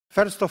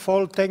First of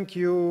all, thank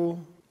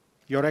you,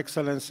 Your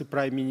Excellency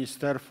Prime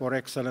Minister, for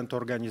excellent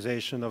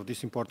organization of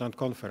this important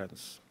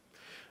conference.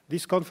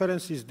 This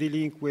conference is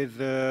dealing with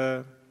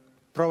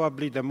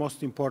probably the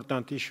most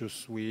important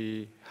issues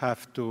we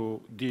have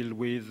to deal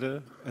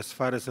with as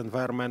far as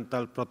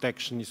environmental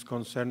protection is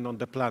concerned on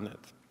the planet.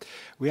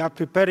 We are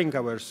preparing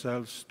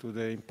ourselves to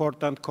the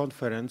important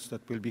conference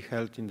that will be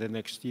held in the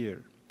next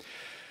year.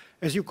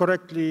 As you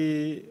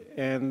correctly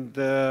and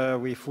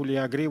we fully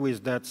agree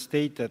with that,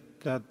 stated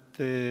that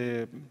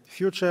the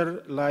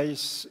future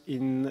lies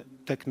in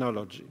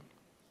technology.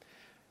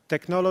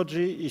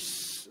 Technology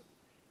is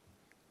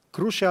a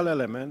crucial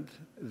element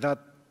that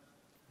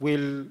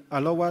will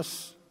allow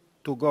us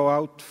to go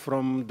out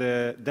from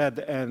the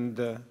dead end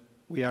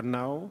we are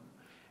now,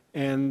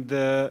 and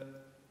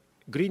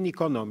green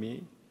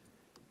economy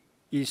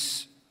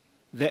is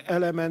the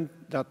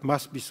element that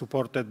must be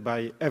supported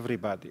by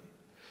everybody.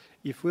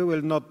 If we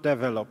will not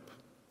develop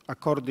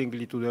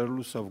accordingly to the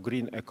rules of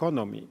green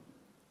economy,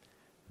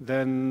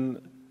 then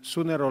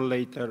sooner or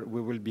later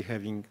we will be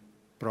having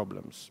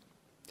problems.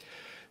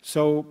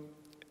 So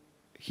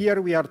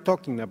here we are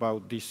talking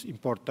about these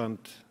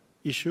important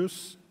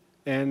issues,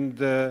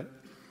 and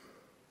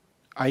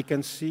I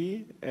can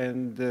see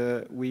and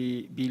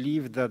we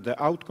believe that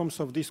the outcomes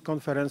of these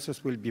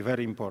conferences will be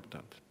very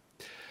important.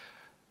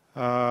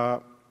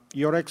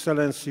 Your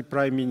Excellency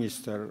Prime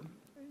Minister,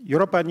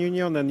 European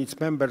Union and its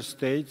member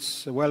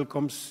states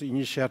welcomes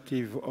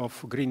initiative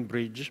of Green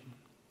Bridge.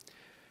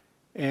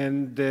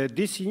 And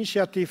this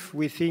initiative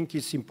we think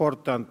is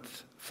important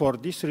for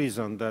this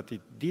reason, that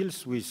it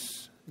deals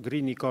with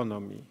green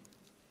economy,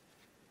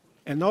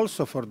 and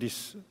also for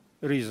this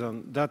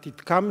reason that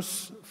it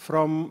comes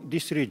from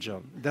this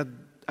region. That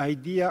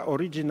idea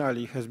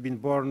originally has been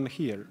born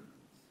here,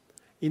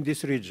 in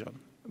this region,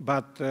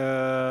 but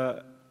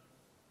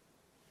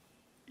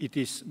it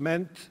is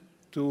meant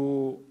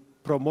to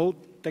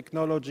promote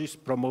technologies,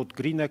 promote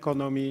green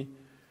economy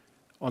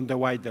on the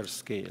wider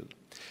scale.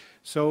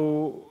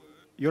 So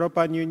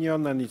European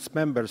Union and its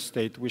member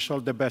states wish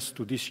all the best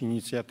to this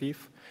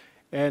initiative,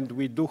 and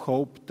we do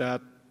hope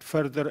that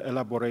further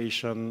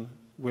elaboration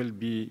will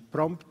be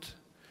prompt,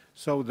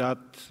 so that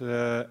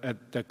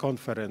at the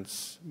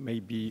conference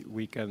maybe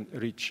we can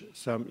reach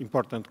some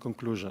important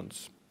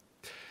conclusions.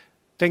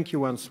 Thank you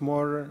once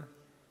more,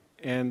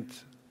 and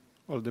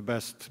all the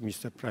best,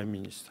 Mr. Prime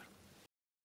Minister.